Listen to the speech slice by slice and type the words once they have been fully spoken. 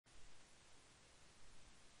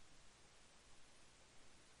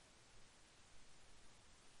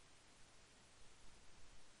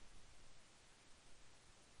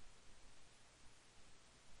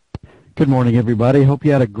Good morning, everybody. Hope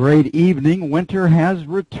you had a great evening. Winter has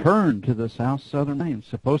returned to the southern Maine.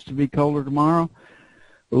 Supposed to be colder tomorrow.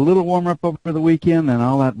 A little warmer up over the weekend, and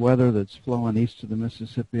all that weather that's flowing east of the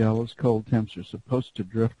Mississippi, all those cold temps are supposed to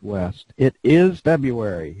drift west. It is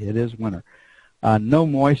February. It is winter. No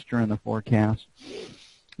moisture in the forecast,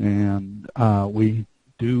 and we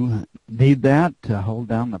do need that to hold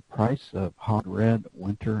down the price of hot red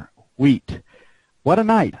winter wheat. What a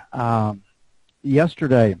night.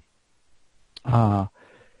 Yesterday,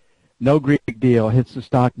 no Greek deal hits the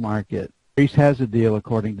stock market. Greece has a deal,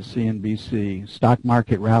 according to CNBC. Stock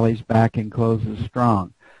market rallies back and closes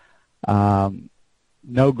strong.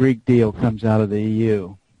 No Greek deal comes out of the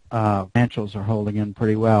EU. Financials are holding in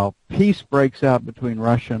pretty well. Peace breaks out between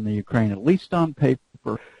Russia and the Ukraine, at least on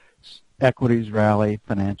paper. Equities rally,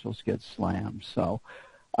 financials get slammed. So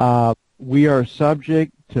we are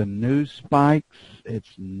subject to news spikes.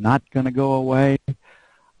 It's not going to go away.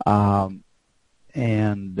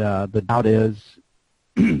 And the doubt is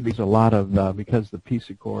there's a lot of, because the peace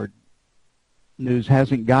accord news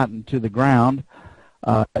hasn't gotten to the ground,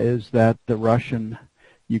 is that the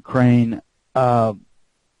Russian-Ukraine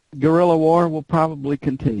guerrilla war will probably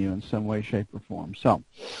continue in some way, shape, or form. So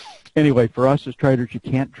anyway, for us as traders, you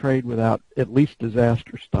can't trade without at least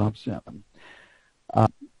disaster stops in.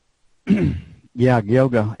 Yeah,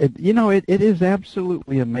 yoga. It is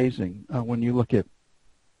absolutely amazing when you look at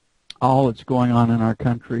all that's going on in our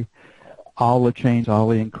country, all the change, all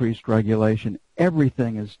the increased regulation.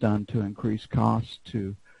 Everything is done to increase costs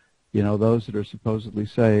to, those that are supposedly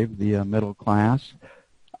saved, the middle class.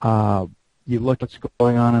 You look at what's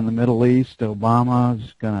going on in the Middle East. Obama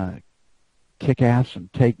is going to kick ass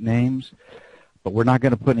and take names, but we're not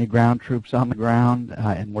going to put any ground troops on the ground,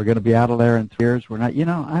 and we're going to be out of there in 3 years. We're not,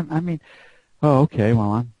 okay,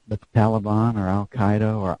 well, I'm the Taliban or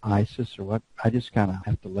Al-Qaeda or ISIS or what. I just kind of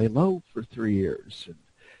have to lay low for 3 years. And,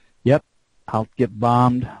 yep, I'll get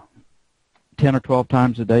bombed 10 or 12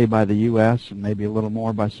 times a day by the U.S. and maybe a little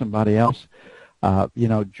more by somebody else.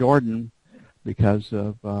 Jordan, because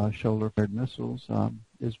of shoulder-fired missiles,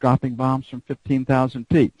 is dropping bombs from 15,000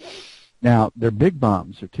 feet. Now, they're big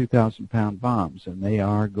bombs. They're 2,000-pound bombs, and they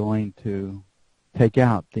are going to take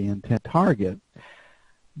out the intent target.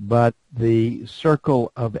 But the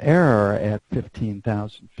circle of error at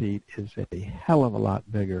 15,000 feet is a hell of a lot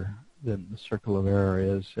bigger than the circle of error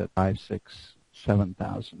is at 5, 6,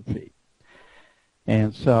 7,000 feet.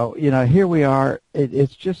 And so, here we are.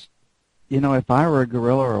 It's just, if I were a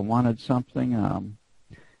guerrilla or wanted something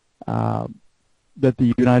that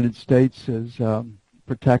the United States has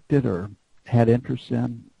protected or had interest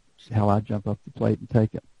in, hell, I'd jump up the plate and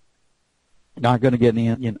take it. Not going to get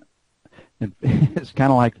any, it's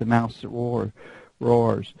kind of like the mouse that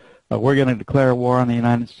roars. We're going to declare war on the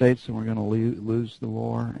United States, and we're going to lose the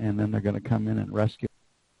war, and then they're going to come in and rescue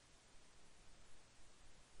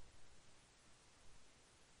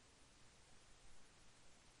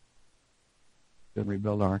and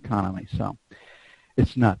rebuild our economy. So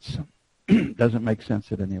it's nuts. Doesn't make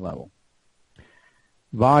sense at any level.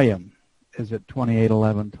 Volume is at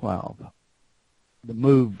 28.11.12. The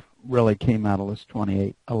move really came out of this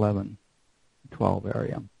 28.11.12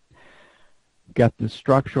 area. We've got this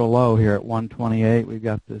structural low here at 128. We've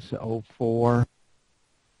got this 04,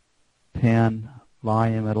 10,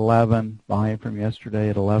 volume at 11, volume from yesterday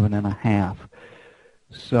at 11.5.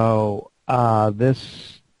 So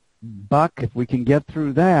this buck, if we can get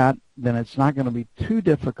through that, then it's not going to be too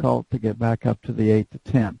difficult to get back up to the 8 to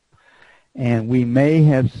 10. And we may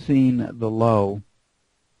have seen the low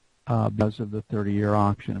because of the 30-year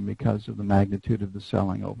auction and because of the magnitude of the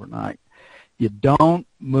selling overnight. You don't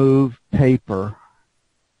move paper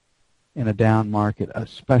in a down market,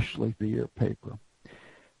 especially 3-year paper.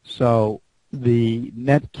 So the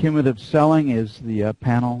net cumulative selling is the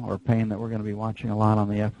panel or pane that we're going to be watching a lot on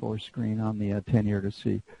the F4 screen on the 10-year to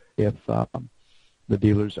see if the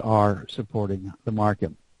dealers are supporting the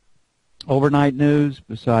market. Overnight news,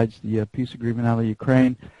 besides the peace agreement out of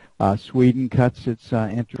Ukraine, Sweden cuts its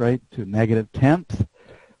interest rate to -10th.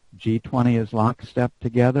 G20 is lockstep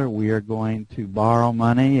together. We are going to borrow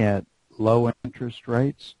money at low interest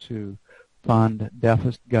rates to fund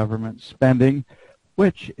deficit government spending,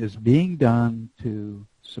 which is being done to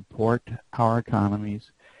support our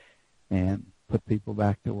economies and put people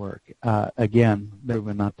back to work. Again,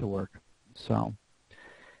 proven not to work. So,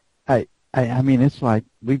 I mean, it's like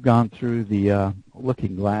we've gone through the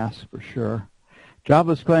looking glass for sure.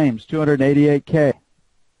 Jobless claims, 288K.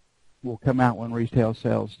 Will come out when retail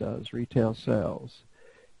sales does. Retail sales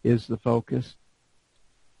is the focus.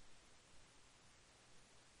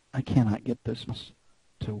 I cannot get this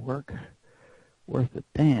to work. worth a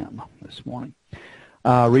damn this morning.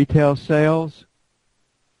 Retail sales,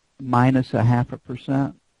 minus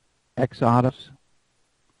 0.5%. Ex-autos,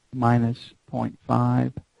 minus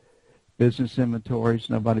 0.5. Business inventories,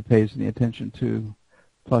 nobody pays any attention to,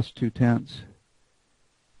 plus 0.2.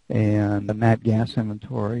 And the nat gas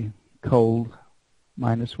inventory, cold,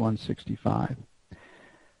 minus 165.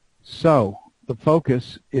 So the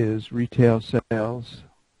focus is retail sales,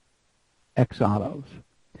 ex-autos.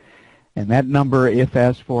 And that number, if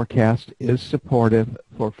as forecast, is supportive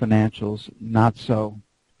for financials, not so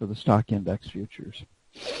for the stock index futures.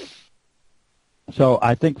 So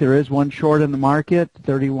I think there is one short in the market,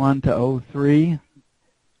 31 to 03.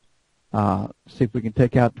 See if we can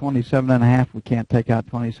take out 27.5. We can't take out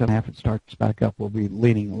 27.5. It starts back up. We'll be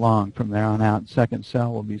leaning long from there on out. Second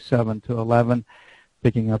sell will be 7 to 11,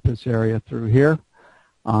 picking up this area through here.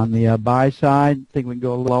 On the buy side, I think we can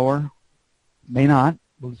go lower. May not.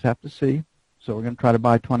 We'll just have to see. So we're going to try to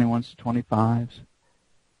buy 21s to 25s,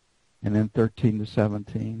 and then 13 to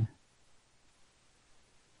 17.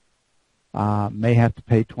 May have to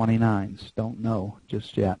pay 29s. Don't know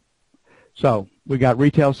just yet. So we got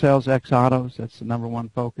retail sales, ex-autos. That's the number one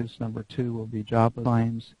focus. Number two will be job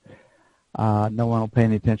claims. No one will pay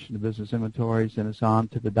any attention to business inventories, and it's on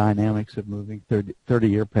to the dynamics of moving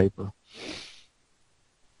 30-year paper.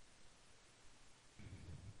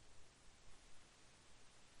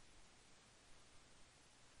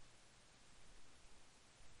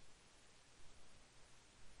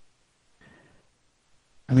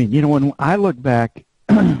 I mean, you know, when I look back,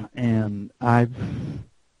 and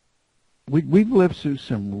we've lived through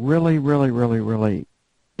some really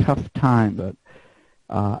tough time, but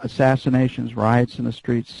assassinations, riots in the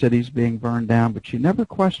streets, cities being burned down, but you never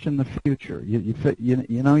questioned the future. You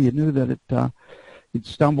know, you knew that you'd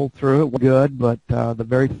stumbled through it, good, but the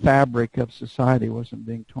very fabric of society wasn't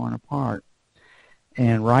being torn apart.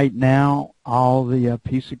 And right now, all the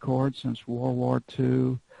peace accords since World War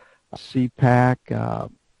II, CPAC,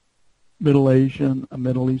 Middle Eastern,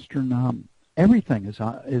 everything is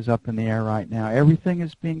up in the air right now. Everything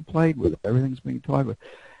is being played with. Everything's being toyed with.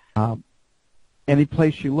 Any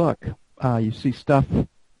place you look, you see stuff,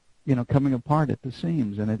 you know, coming apart at the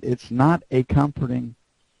seams, and it's not a comforting,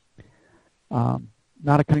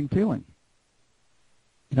 feeling.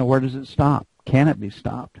 You know, where does it stop? Can it be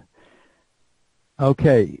stopped?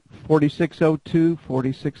 Okay, 4602,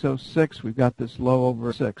 4606. We've got this low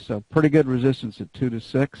over 6, so pretty good resistance at 2 to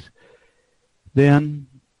 6. Then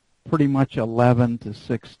pretty much 11 to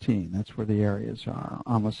 16. That's where the areas are.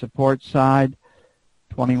 On the support side,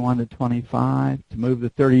 21 to 25. To move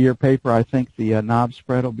the 30-year paper, I think the knob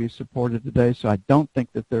spread will be supported today, so I don't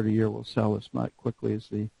think the 30-year will sell as much quickly as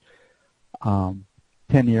the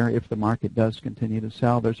 10-year. If the market does continue to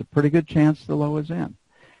sell, there's a pretty good chance the low is in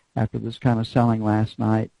after this kind of selling last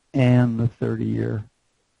night and the 30-year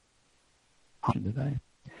option today.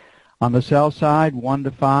 On the sell side, 1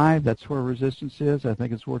 to 5, that's where resistance is. I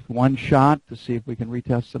think it's worth one shot to see if we can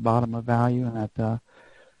retest the bottom of value in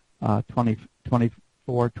that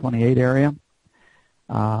 24, 28 area.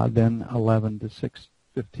 Then 11 to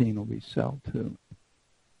 615 will be sell too.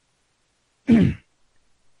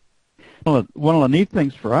 One of the neat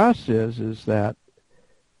things for us is that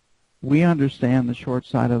we understand the short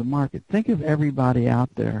side of the market. Think of everybody out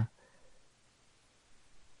there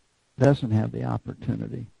that doesn't have the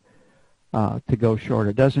opportunity to go short.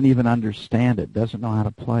 It doesn't even understand it, doesn't know how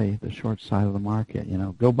to play the short side of the market. You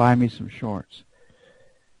know, go buy me some shorts.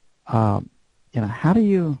 You know, how do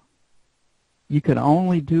you can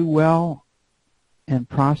only do well and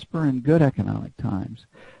prosper in good economic times.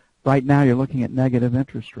 Right now you're looking at negative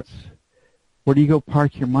interest rates. Where do you go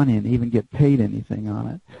park your money and even get paid anything on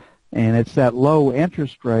it? And it's that low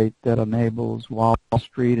interest rate that enables Wall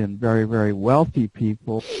Street and very wealthy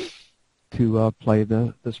people to play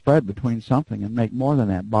the spread between something and make more than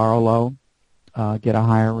that. Borrow low, get a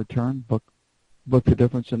higher return, book the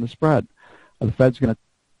difference in the spread. The Fed's going to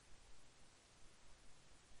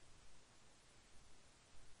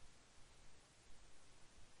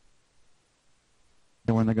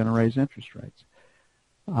when they're going to raise interest rates.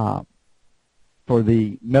 For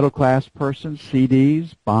the middle-class person,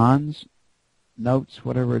 CDs, bonds, notes,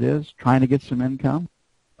 whatever it is, trying to get some income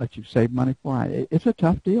that you've saved money for, it's a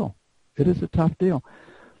tough deal. It is a tough deal.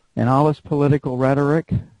 And all this political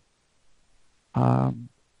rhetoric,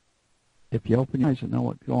 if you open your eyes and know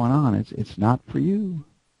what's going on, it's not for you.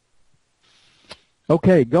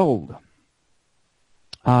 Okay, gold.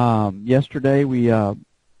 Yesterday we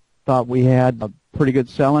thought we had a pretty good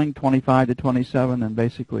selling, 25 to 27, and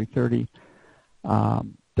basically 30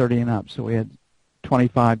 and up. So we had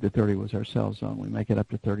 25 to 30 was our sell zone. We make it up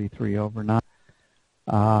to 33 overnight.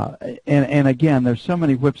 And again, there's so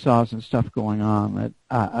many whipsaws and stuff going on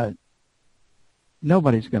that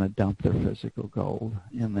nobody's going to dump their physical gold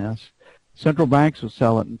in this. Central banks will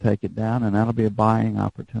sell it and take it down, and that'll be a buying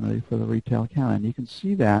opportunity for the retail account. And you can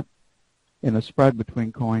see that in the spread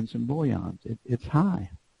between coins and bullions. It's high.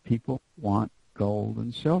 People want gold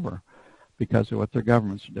and silver because of what their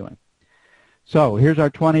governments are doing. So here's our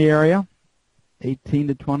 20 area. 18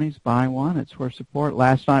 to 20s, buy one. It's for support.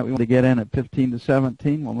 Last night we wanted to get in at 15 to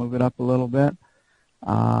 17. We'll move it up a little bit.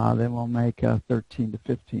 Then we'll make 13 to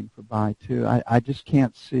 15 for buy two. I just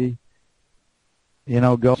can't see,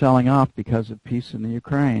 gold selling off because of peace in the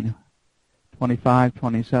Ukraine. 25,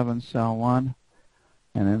 27, sell one.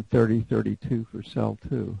 And then 30, 32 for sell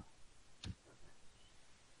two.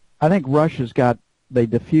 I think Russia's they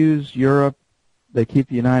diffuse Europe. They keep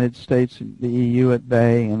the United States and the EU at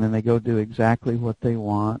bay, and then they go do exactly what they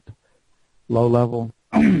want. Low-level,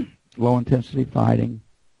 low-intensity fighting.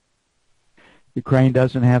 Ukraine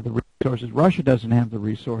doesn't have the resources. Russia doesn't have the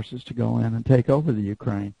resources to go in and take over the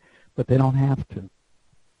Ukraine, but they don't have to.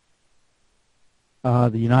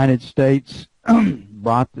 The United States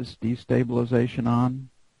brought this destabilization on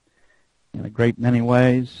in a great many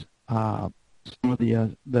ways. Some of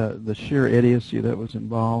the sheer idiocy that was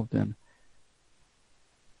involved in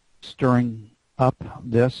stirring up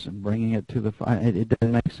this and bringing it to the fight, it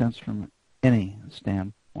doesn't make sense from any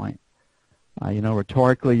standpoint.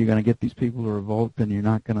 Rhetorically, you're going to get these people to revolt, and you're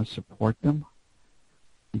not going to support them.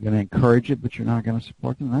 You're going to encourage it, but you're not going to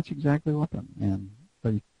support them. That's exactly what happened, and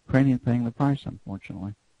the Ukrainians paying the price,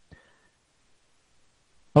 unfortunately.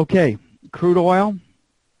 Okay, crude oil.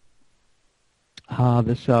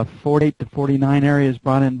 This 48 to 49 area is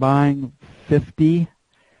brought in buying. 50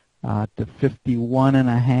 to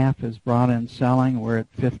 51.5 is brought in selling. We're at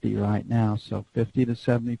 50 right now, so 50 to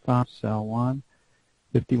 75, sell one.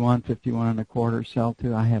 51, 51.25, sell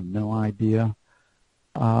two. I have no idea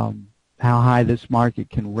how high this market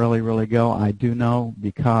can really go. I do know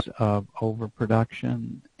because of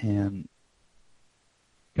overproduction and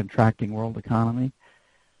contracting world economy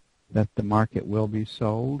that the market will be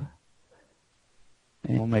sold.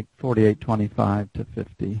 And we'll make 48.25 to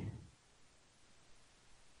 50.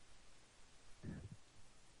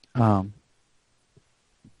 Our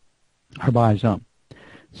buy zone.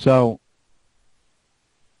 So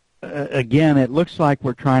again, it looks like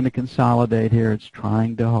we're trying to consolidate here. It's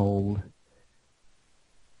trying to hold.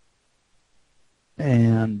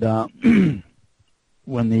 And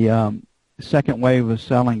when the second wave of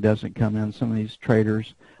selling doesn't come in, some of these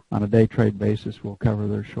traders on a day trade basis will cover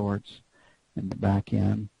their shorts in the back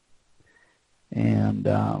end. And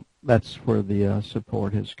that's where the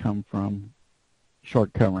support has come from,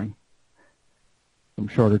 short covering from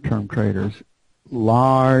shorter term traders.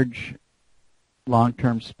 Large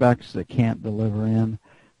long-term specs that can't deliver in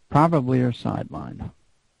probably are sidelined.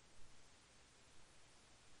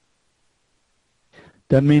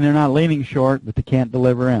 Doesn't mean they're not leaning short, but they can't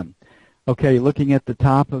deliver in. Okay, looking at the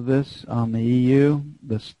top of this on the EU,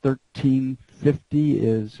 this 1350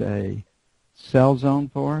 is a sell zone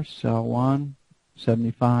for us. Sell one,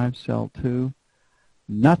 75, sell two.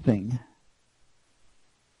 Nothing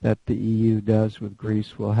that the EU does with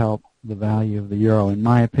Greece will help the value of the euro, in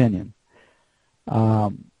my opinion.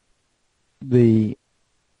 We'll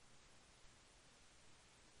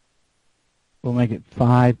make it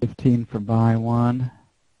 5.15 for buy one,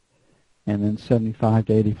 and then 75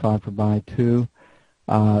 to 85 for buy two.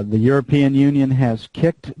 The European Union has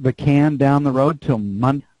kicked the can down the road till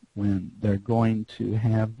Monday, when they're going to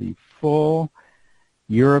have the full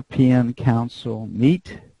European Council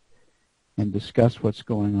meet and discuss what's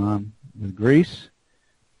going on with Greece.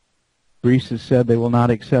 Greece has said they will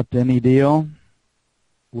not accept any deal,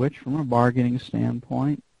 which from a bargaining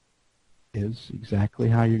standpoint is exactly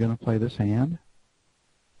how you're going to play this hand.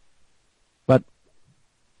 But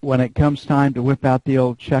when it comes time to whip out the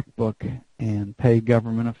old checkbook and pay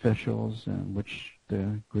government officials, which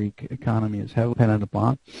the Greek economy is heavily dependent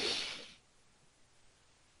upon,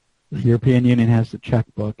 the European Union has the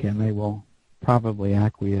checkbook, and they will probably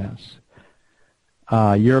acquiesce.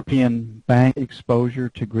 European bank exposure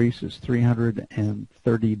to Greece is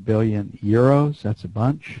 330 billion euros. That's a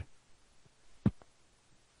bunch.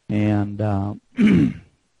 And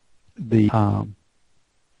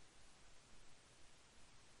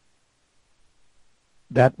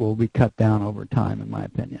that will be cut down over time, in my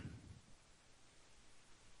opinion.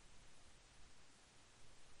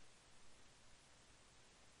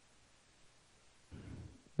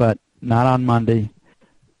 But not on Monday.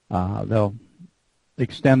 They'll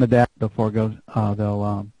extend the debt before it goes.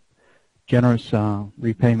 They'll generous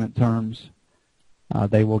repayment terms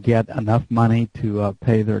They will get enough money to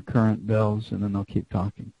pay their current bills, and then they'll keep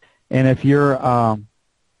talking. And if you're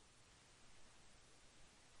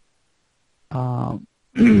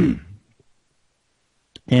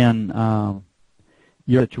in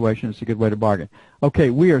your situation, it's a good way to bargain. Okay,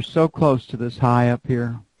 we are so close to this high up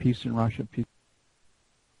here. Peace in Russia. Peace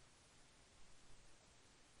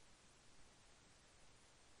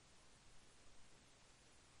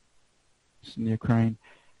in Ukraine.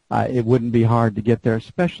 It wouldn't be hard to get there,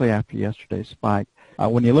 especially after yesterday's spike.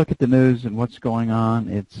 When you look at the news and what's going on,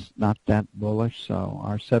 it's not that bullish. So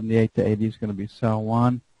our 78 to 80 is going to be sell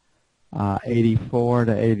 1. 84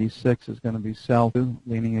 to 86 is going to be sell 2,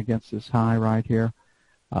 leaning against this high right here.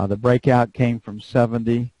 The breakout came from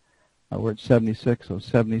 70. We're at 76, so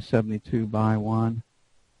 70, 72 buy 1,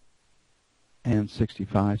 and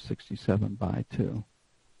 65, 67 buy 2.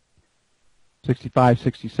 65,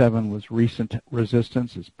 67 was recent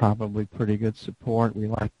resistance. It's probably pretty good support. We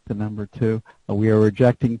like the number 2. We are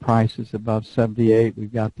rejecting prices above 78.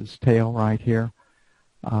 We've got this tail right here.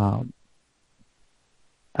 I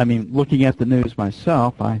mean, looking at the news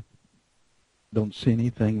myself, I don't see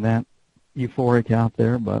anything that euphoric out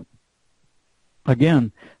there, but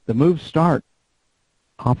again, the moves start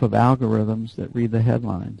off of algorithms that read the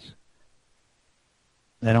headlines.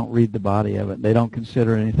 They don't read the body of it. They don't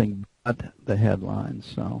consider anything but the headlines.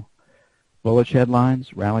 So bullish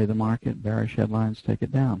headlines rally the market, bearish headlines take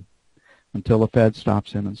it down until the Fed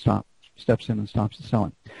steps in and stops the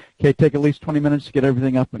selling. Okay, take at least 20 minutes to get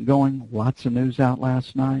everything up and going. Lots of news out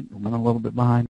last night. We're running a little bit behind.